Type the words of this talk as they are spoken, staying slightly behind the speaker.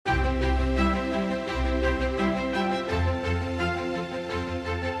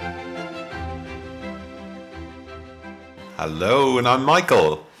Hello, and I'm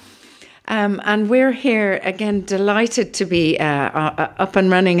Michael. And we're here again, delighted to be up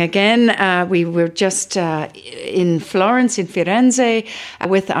and running again. We were just in Florence, in Firenze,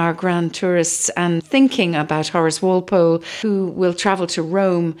 with our grand tourists and thinking about Horace Walpole, who will travel to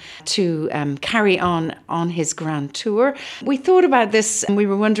Rome to carry on his grand tour. We thought about this and we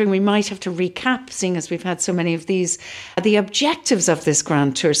were wondering we might have to recap, seeing as we've had so many of these, the objectives of this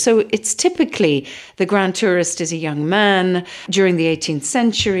grand tour. So it's typically the grand tourist is a young man during the 18th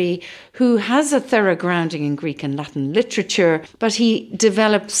century who has a thorough grounding in Greek and Latin literature, but he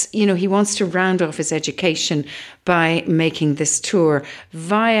develops, he wants to round off his education by making this tour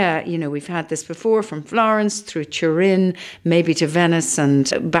via, we've had this before, from Florence through Turin, maybe to Venice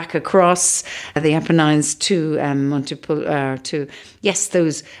and back across the Apennines to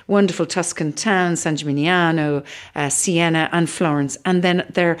those wonderful Tuscan towns, San Gimignano, Siena and Florence. And then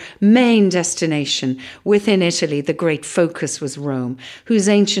their main destination within Italy, the great focus was Rome, whose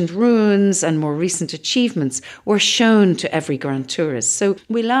ancient ruins and more recent achievements were shown to every grand tourist. So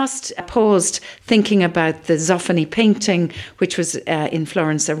we last paused thinking about the Zoffany painting, which was in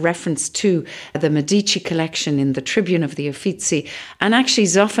Florence a reference to the Medici collection in the Tribune of the Uffizi. And actually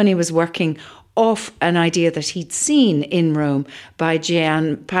Zoffany was working off an idea that he'd seen in Rome by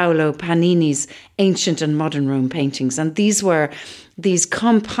Gianpaolo Panini's ancient and modern Rome paintings. And these were these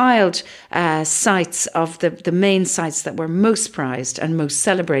compiled sites of the main sites that were most prized and most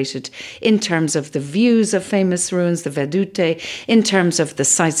celebrated in terms of the views of famous ruins, the vedute, in terms of the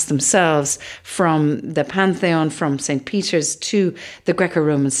sites themselves, from the Pantheon, from St. Peter's to the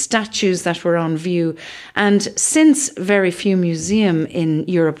Greco-Roman statues that were on view. And since very few museums in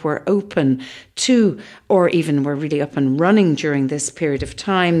Europe were open to, or even were really up and running during this period of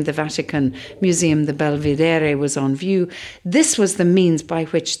time, the Vatican Museum, the Belvedere, was on view. This was the means by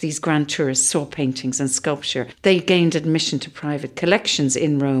which these grand tourists saw paintings and sculpture. They gained admission to private collections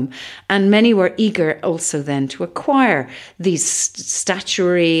in Rome, and many were eager also then to acquire these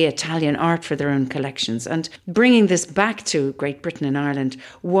statuary, Italian art for their own collections. And bringing this back to Great Britain and Ireland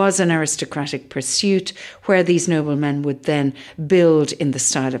was an aristocratic pursuit, where these noblemen would then build in the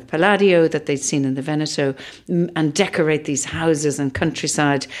style of Palladio that they'd seen in the Veneto and decorate these houses and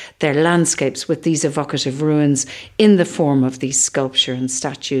countryside, their landscapes, with these evocative ruins in the form of these sculpture and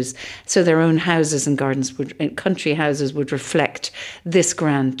statues. So their own houses and gardens, country houses, would reflect this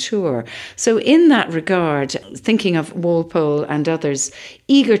grand tour. So in that regard, thinking of Walpole and others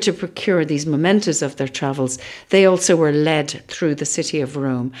eager to procure these mementos of their travels, they also were led through the city of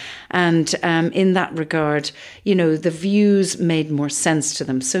Rome. And in that regard, the views made more sense to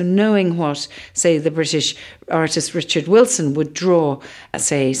them. So knowing what, say, the British artist Richard Wilson would draw,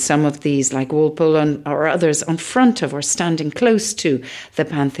 say, some of these like Walpole or others on front of or standing close to the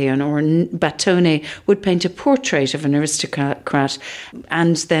Pantheon, or Battone would paint a portrait of an aristocrat,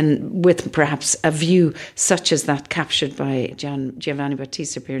 and then with perhaps a view such as that captured by Giovanni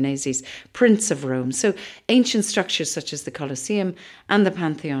Battista Piranesi's Prince of Rome. So ancient structures such as the Colosseum and the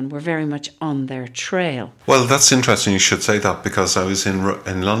Pantheon were very much on their trail. Well, that's interesting you should say that, because I was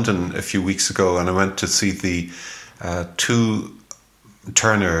in London a few weeks ago and I went to see the two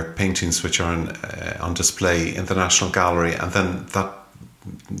Turner paintings which are on display in the National Gallery, and then that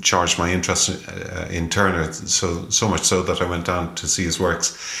charged my interest in Turner so much so that I went down to see his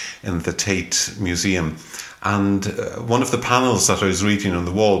works in the Tate Museum. And one of the panels that I was reading on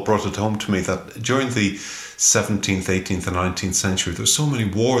the wall brought it home to me that during the 17th, 18th and 19th century, there were so many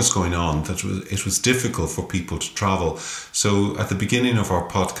wars going on that it was difficult for people to travel. So at the beginning of our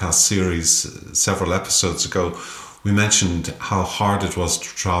podcast series, several episodes ago, we mentioned how hard it was to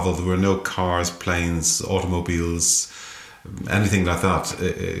travel. There were no cars, planes, automobiles, anything like that.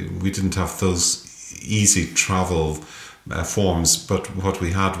 We didn't have those easy travel forms, but what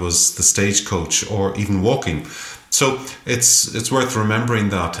we had was the stagecoach or even walking. So it's worth remembering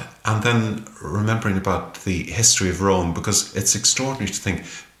that, and then remembering about the history of Rome, because it's extraordinary to think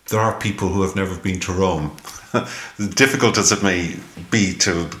there are people who have never been to Rome, difficult as it may be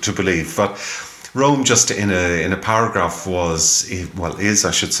to believe. But Rome, just in a paragraph, is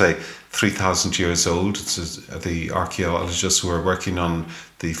I should say 3,000 years old. The archaeologists who are working on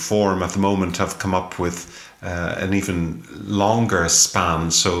the forum at the moment have come up with an even longer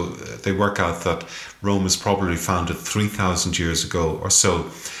span. So they work out that Rome was probably founded 3,000 years ago or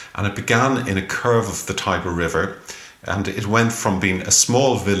so. And it began in a curve of the Tiber River. And it went from being a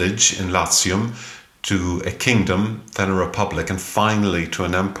small village in Latium to a kingdom, then a republic, and finally to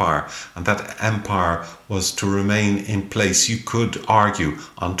an empire. And that empire was to remain in place, you could argue,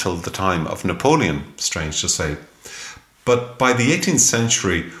 until the time of Napoleon, strange to say. But by the 18th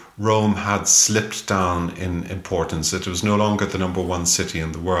century, Rome had slipped down in importance. It was no longer the number one city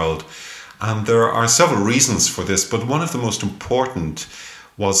in the world. And there are several reasons for this, but one of the most important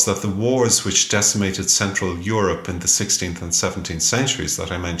was that the wars which decimated Central Europe in the 16th and 17th centuries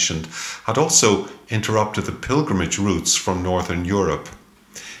that I mentioned had also interrupted the pilgrimage routes from Northern Europe.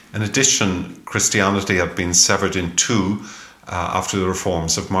 In addition, Christianity had been severed in two after the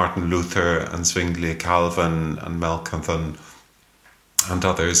reforms of Martin Luther and Zwingli, Calvin and Melanchthon and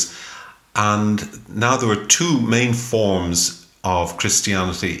others. And now there were two main forms of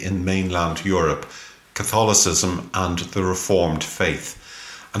Christianity in mainland Europe: Catholicism and the Reformed faith.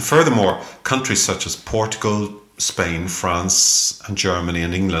 And furthermore, countries such as Portugal, Spain, France and Germany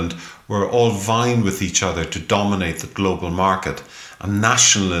and England were all vying with each other to dominate the global market, and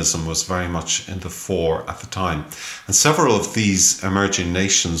nationalism was very much in the fore at the time. And several of these emerging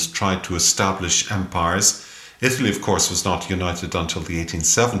nations tried to establish empires. Italy, of course, was not united until the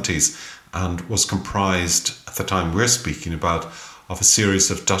 1870s and was comprised, at the time we're speaking about, of a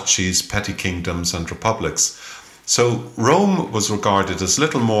series of duchies, petty kingdoms and republics. So Rome was regarded as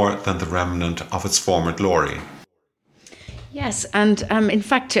little more than the remnant of its former glory. Yes, and in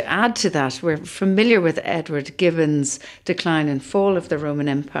fact, to add to that, we're familiar with Edward Gibbon's Decline and Fall of the Roman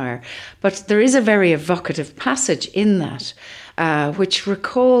Empire, but there is a very evocative passage in that, which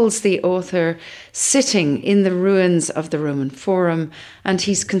recalls the author sitting in the ruins of the Roman Forum, and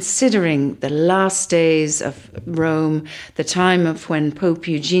he's considering the last days of Rome, the time of when Pope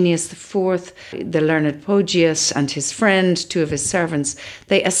Eugenius IV, the learned Poggius and his friend, two of his servants,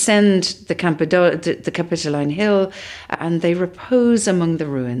 they ascend the Capitoline Hill and they repose among the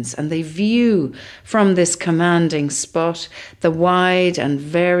ruins, and they view from this commanding spot the wide and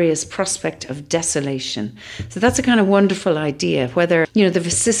various prospect of desolation. So that's a kind of wonderful idea, whether, the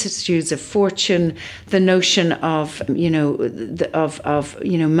vicissitudes of fortune, the notion of,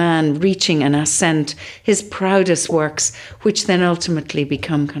 man reaching an ascent, his proudest works, which then ultimately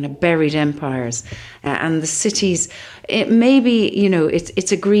become kind of buried empires. And the cities,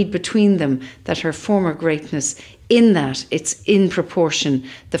 it's agreed between them that her former greatness, in that it's in proportion,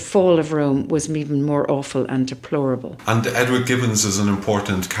 the fall of Rome was even more awful and deplorable. And Edward Gibbons is an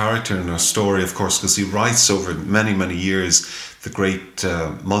important character in our story, of course, because he writes over many, many years the great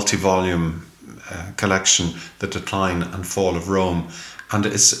multi-volume collection, The Decline and Fall of Rome. And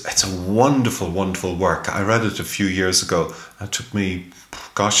it's a wonderful, wonderful work. I read it a few years ago. It took me,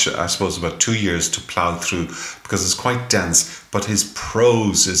 I suppose about 2 years to plough through, because it's quite dense, but his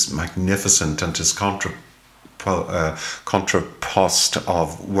prose is magnificent, and his contrapost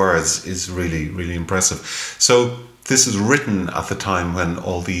of words is really, really impressive. So this is written at the time when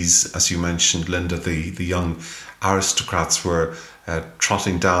all these, as you mentioned, Linda, the young aristocrats were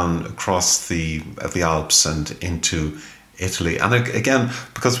trotting down across the Alps and into Italy. And again,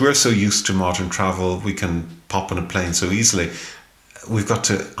 because we're so used to modern travel, we can pop on a plane so easily, we've got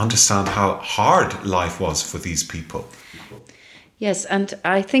to understand how hard life was for these people. Yes, and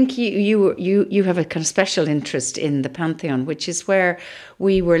I think you have a kind of special interest in the Pantheon, which is where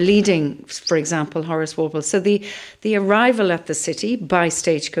we were leading, for example, Horace Walpole. So the arrival at the city by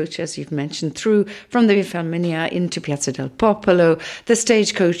stagecoach, as you've mentioned, from the Via Flaminia into Piazza del Popolo, the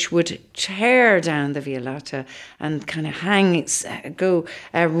stagecoach would tear down the Via Lata and kind of go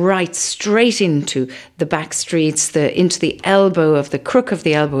right straight into the back streets, into the crook of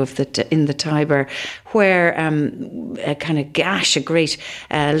the elbow in the Tiber, where a kind of gash, a great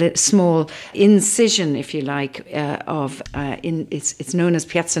small incision, if you like, it's known as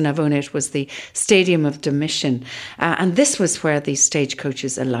Piazza Navona. It was the Stadium of Domitian, and this was where these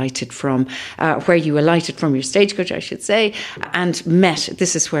stagecoaches alighted from, where you alighted from your stagecoach, I should say, and met.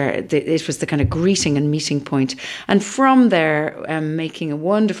 This is where it was the kind of greeting and meeting point, and from there, making a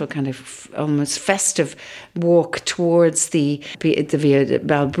wonderful kind of almost festive walk towards the Via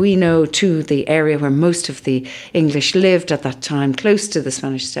Balduino, to the area where most of the English lived at that time, close to the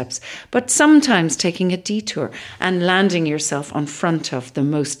Spanish Steps, but sometimes taking a detour and landing yourself on front of the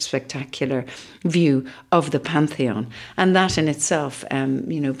most spectacular view of the Pantheon. And that in itself,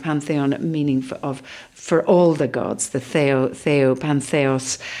 Pantheon meaning for all the gods, the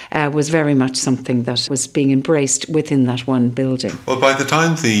Pantheos, was very much something that was being embraced within that one building. Well, by the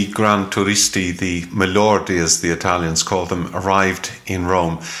time the Gran Turisti, the Milordi as the Italians called them, arrived in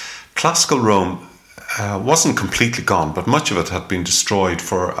Rome, classical Rome wasn't completely gone, but much of it had been destroyed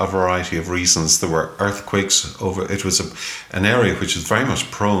for a variety of reasons. There were earthquakes it was an area which is very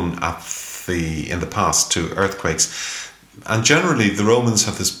much prone in the past to earthquakes. And generally, the Romans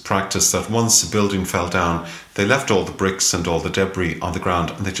had this practice that once a building fell down, they left all the bricks and all the debris on the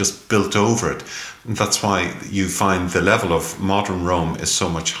ground and they just built over it. And that's why you find the level of modern Rome is so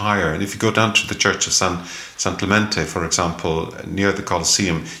much higher. And if you go down to the Church of San Clemente, for example, near the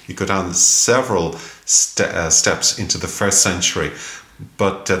Colosseum, you go down several steps into the 1st century.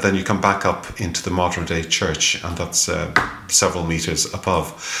 But then you come back up into the modern day church, and that's several meters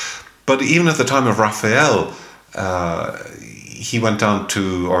above. But even at the time of Raphael, he went down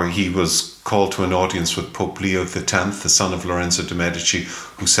to, or he was called to an audience with Pope Leo X, the son of Lorenzo de' Medici,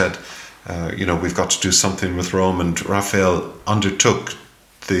 who said, we've got to do something with Rome. And Raphael undertook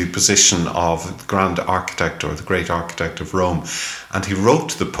the position of grand architect, or the great architect of Rome. And he wrote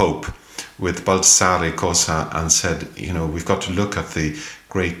to the Pope with Baldassare Cosa and said, we've got to look at the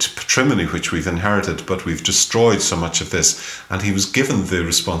great patrimony which we've inherited, but we've destroyed so much of this. And he was given the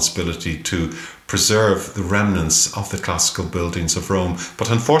responsibility to preserve the remnants of the classical buildings of Rome.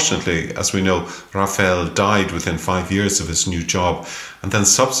 But unfortunately, as we know, Raphael died within 5 years of his new job, and then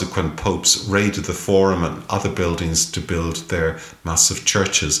subsequent popes raided the Forum and other buildings to build their massive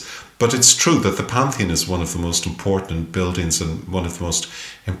churches. But it's true that the Pantheon is one of the most important buildings and one of the most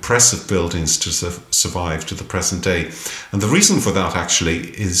impressive buildings to survive to the present day. And the reason for that actually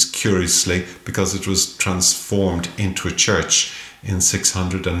is, curiously, because it was transformed into a church in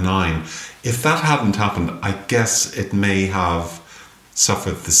 609. If that hadn't happened, I guess it may have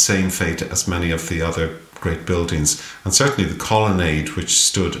suffered the same fate as many of the other great buildings. And certainly the colonnade, which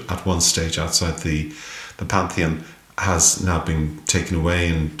stood at one stage outside the Pantheon, has now been taken away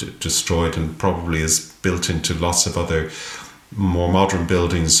and destroyed, and probably is built into lots of other more modern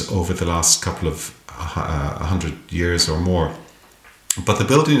buildings over the last couple of 100 years or more. But the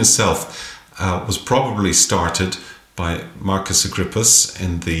building itself was probably started by Marcus Agrippus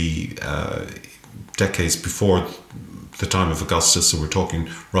in the decades before the time of Augustus, so we're talking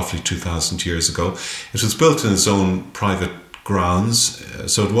roughly 2,000 years ago. It was built in his own private grounds,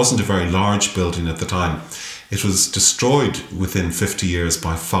 so it wasn't a very large building at the time. It was destroyed within 50 years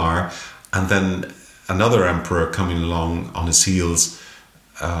by fire, and then another emperor coming along on his heels,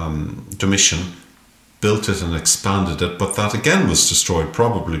 Domitian, built it and expanded it, but that again was destroyed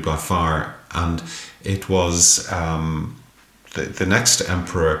probably by fire. And it was the next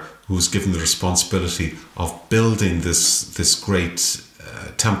emperor who was given the responsibility of building this great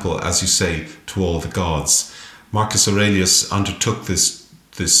temple, as you say, to all the gods. Marcus Aurelius undertook this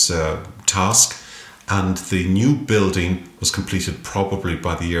task, and the new building was completed probably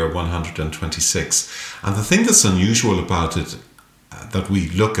by the year 126. And the thing that's unusual about it, that we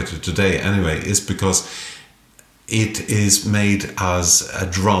look at it today anyway, is because it is made as a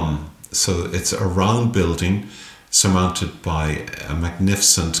drum. So it's a round building surmounted by a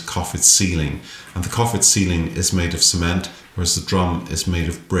magnificent coffered ceiling. And the coffered ceiling is made of cement, whereas the drum is made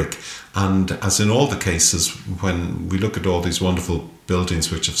of brick. And as in all the cases, when we look at all these wonderful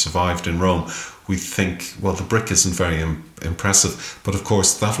buildings which have survived in Rome, we think, well, the brick isn't very impressive. But of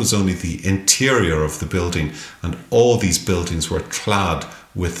course, that was only the interior of the building, and all these buildings were clad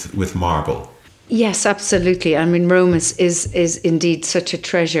with marble. Yes, absolutely. I mean, Rome is indeed such a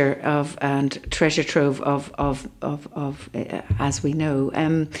treasure treasure trove of as we know.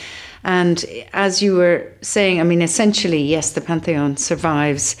 And as you were saying, I mean, essentially, yes, the Pantheon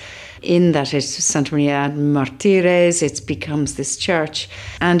survives in that it's Santa Maria ad Martires, it becomes this church.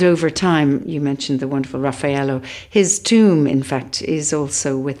 And over time, you mentioned the wonderful Raffaello, his tomb, in fact, is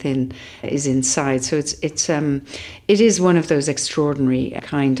also is inside. So it is one of those extraordinary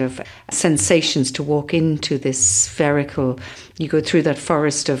kind of sensations to walk into this spherical. You go through that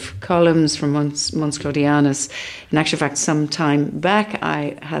forest of columns from Mons Claudianus. In actual fact, some time back,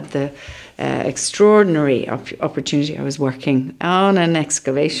 I had the extraordinary opportunity. I was working on an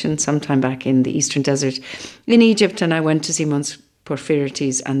excavation sometime back in the Eastern Desert in Egypt, and I went to see Mons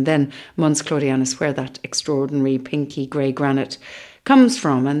Porphyrites and then Mons Claudianus, where that extraordinary pinky grey granite comes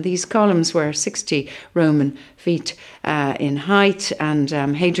from. And these columns were 60 Roman feet in height, and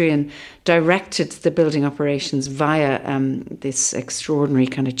Hadrian directed the building operations via this extraordinary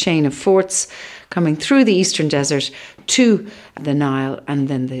kind of chain of forts coming through the Eastern Desert to the Nile, and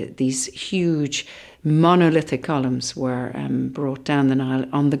then these huge monolithic columns were brought down the Nile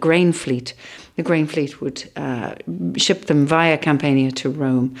on the grain fleet. The grain fleet would ship them via Campania to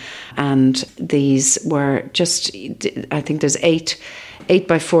Rome, and these were just, I think there's 8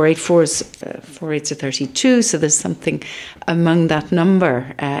 by 4, 8 fours, 4 8s are 32, so there's something among that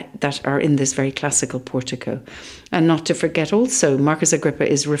number that are in this very classical portico. And not to forget also, Marcus Agrippa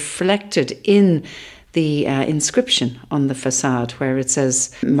is reflected in the inscription on the facade where it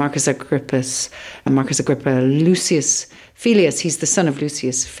says Marcus Agrippa Lucius Filius, he's the son of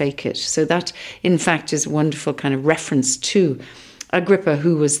Lucius Fecit. So that, in fact, is a wonderful kind of reference to Agrippa,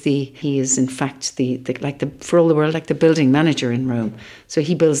 he is in fact for all the world, like the building manager in Rome. So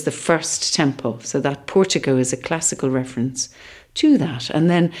he builds the first temple. So that portico is a classical reference to that. And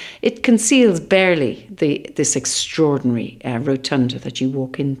then it conceals barely this extraordinary rotunda that you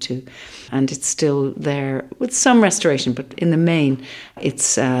walk into. And it's still there with some restoration, but in the main,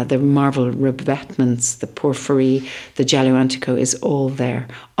 it's the marble revetments, the porphyry, the giallo antico is all there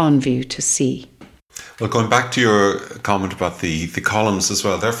on view to see. Well, going back to your comment about the columns as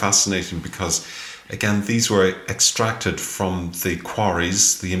well, they're fascinating because, again, these were extracted from the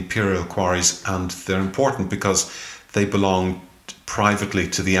quarries, the imperial quarries, and they're important because they belonged privately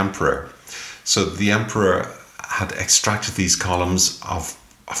to the emperor. So the emperor had extracted these columns of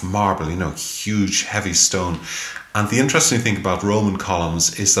marble, huge, heavy stone. And the interesting thing about Roman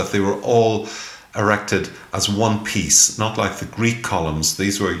columns is that they were all erected as one piece, not like the Greek columns.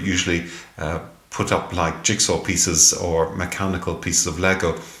 These were usually put up like jigsaw pieces or mechanical pieces of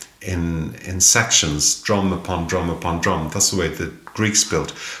Lego in sections, drum upon drum upon drum. That's the way the Greeks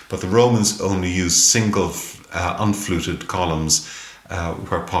built. But the Romans only used single unfluted columns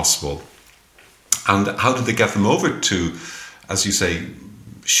where possible. And how did they get them over to, as you say,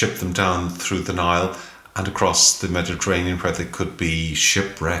 ship them down through the Nile and across the Mediterranean where they could be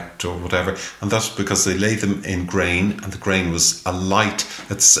shipwrecked or whatever? And that's because they laid them in grain, and the grain was a light,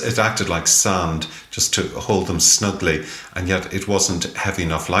 it acted like sand just to hold them snugly, and yet it wasn't heavy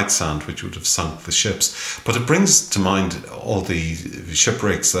enough like sand, which would have sunk the ships. But it brings to mind all the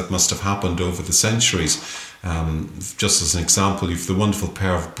shipwrecks that must have happened over the centuries. Just as an example, you've the wonderful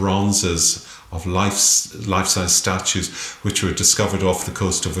pair of bronzes of life-size statues which were discovered off the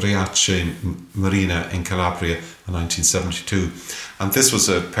coast of Riace Marina in Calabria in 1972. And this was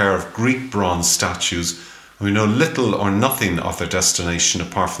a pair of Greek bronze statues. We know little or nothing of their destination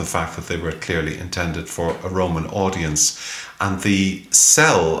apart from the fact that they were clearly intended for a Roman audience. And the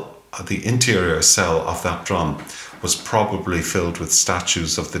interior cell of that drum was probably filled with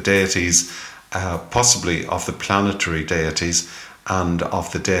statues of the deities, possibly of the planetary deities, and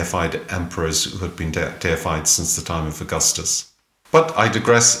of the deified emperors who had been deified since the time of Augustus. But I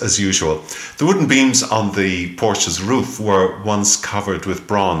digress as usual. The wooden beams on the porch's roof were once covered with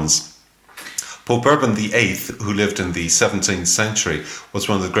bronze. Pope Urban VIII, who lived in the 17th century, was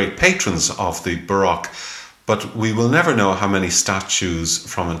one of the great patrons of the Baroque, but we will never know how many statues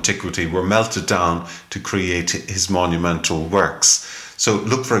from antiquity were melted down to create his monumental works. So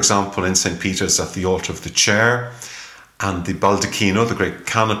look, for example, in St. Peter's at the altar of the chair, and the baldacchino, the great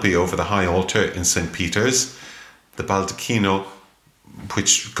canopy over the high altar in St. Peter's. The baldacchino,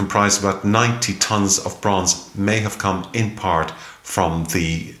 which comprised about 90 tons of bronze, may have come in part from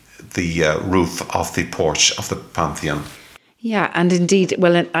the roof of the porch of the Pantheon. Yeah, and indeed,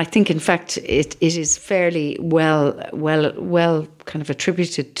 well, I think in fact it is fairly well kind of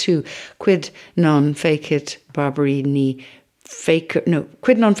attributed to quid non fecit barbarini.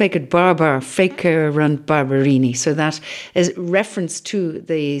 Quid non fecit barbar, facerunt barbarini. So that is reference to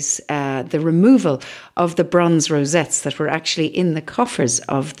these the removal of the bronze rosettes that were actually in the coffers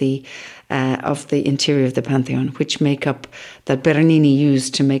of the interior of the Pantheon, which make up, that Bernini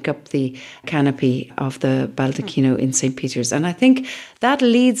used to make up the canopy of the baldacchino in St. Peter's. And I think that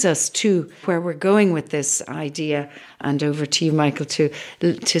leads us to where we're going with this idea, and over to you, Michael,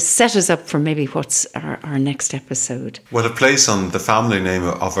 to set us up for maybe what's our next episode. Well, it plays on the family name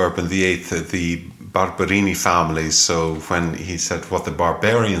of Urban VIII, the Barberini family. So when he said what the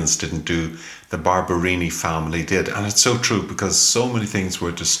barbarians didn't do, the Barberini family did. And it's so true, because so many things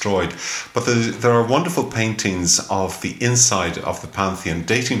were destroyed. But there are wonderful paintings of the inside of the Pantheon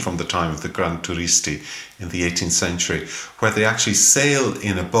dating from the time of the Grand Turisti in the 18th century, where they actually sail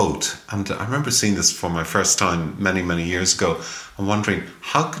in a boat. And I remember seeing this for my first time many, many years ago, and wondering,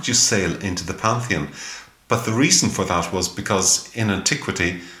 how could you sail into the Pantheon? But the reason for that was because in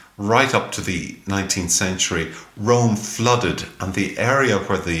antiquity, right up to the 19th century, Rome flooded, and the area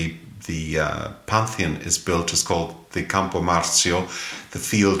where the Pantheon is built is called the Campo Marzio, the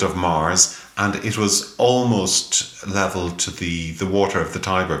Field of Mars, and it was almost level to the water of the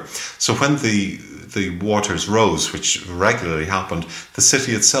Tiber. So when the waters rose, which regularly happened, the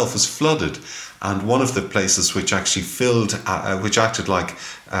city itself was flooded. And one of the places which actually which acted like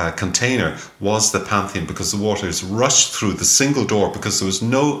a container, was the Pantheon, because the waters rushed through the single door, because there was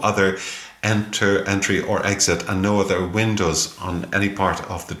no other entry or exit and no other windows on any part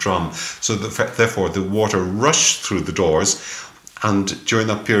of the drum. So therefore the water rushed through the doors, And during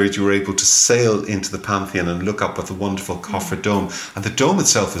that period, you were able to sail into the Pantheon and look up at the wonderful coffer dome. And the dome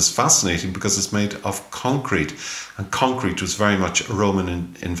itself is fascinating because it's made of concrete. And concrete was very much a Roman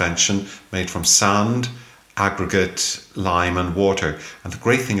invention, made from sand, aggregate, lime and water. And the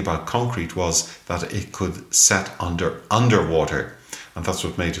great thing about concrete was that it could set underwater. And that's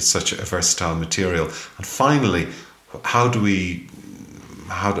what made it such a versatile material. And finally, what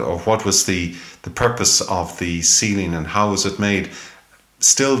was the purpose of the ceiling and how was it made?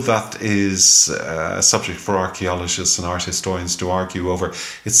 Still, that is a subject for archaeologists and art historians to argue over.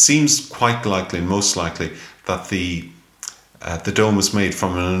 It seems quite likely, most likely, that the dome was made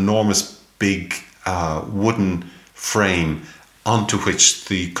from an enormous big wooden frame onto which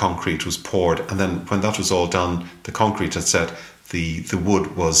the concrete was poured. And then when that was all done, the concrete had set, the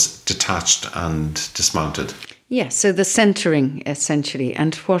wood was detached and dismounted. Yeah, so the centering, essentially.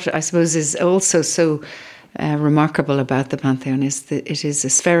 And what I suppose is also so remarkable about the Pantheon is that it is a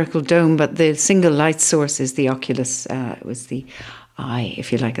spherical dome, but the single light source is the oculus, was the eye,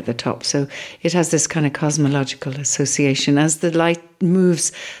 if you like, at the top. So it has this kind of cosmological association. As the light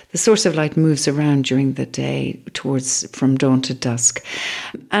moves, the source of light moves around during the day from dawn to dusk.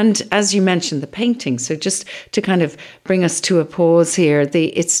 And as you mentioned, the painting. So just to kind of bring us to a pause here,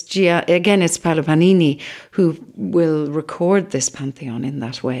 it's Paolo Panini who will record this Pantheon in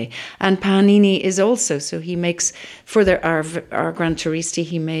that way. And Panini is also, so he makes, for our Grand Turisti,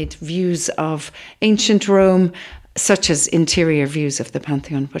 he made views of ancient Rome, such as interior views of the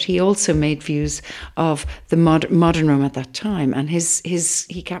Pantheon, but he also made views of the modern Rome at that time. And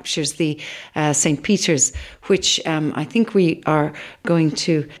he captures the St. Peter's, which I think we are going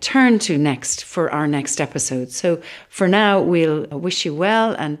to turn to next for our next episode. So for now, we'll wish you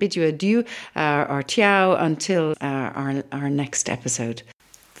well and bid you adieu or ciao until our next episode.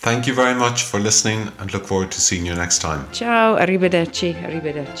 Thank you very much for listening and look forward to seeing you next time. Ciao, arrivederci,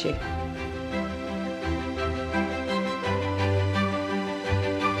 arrivederci.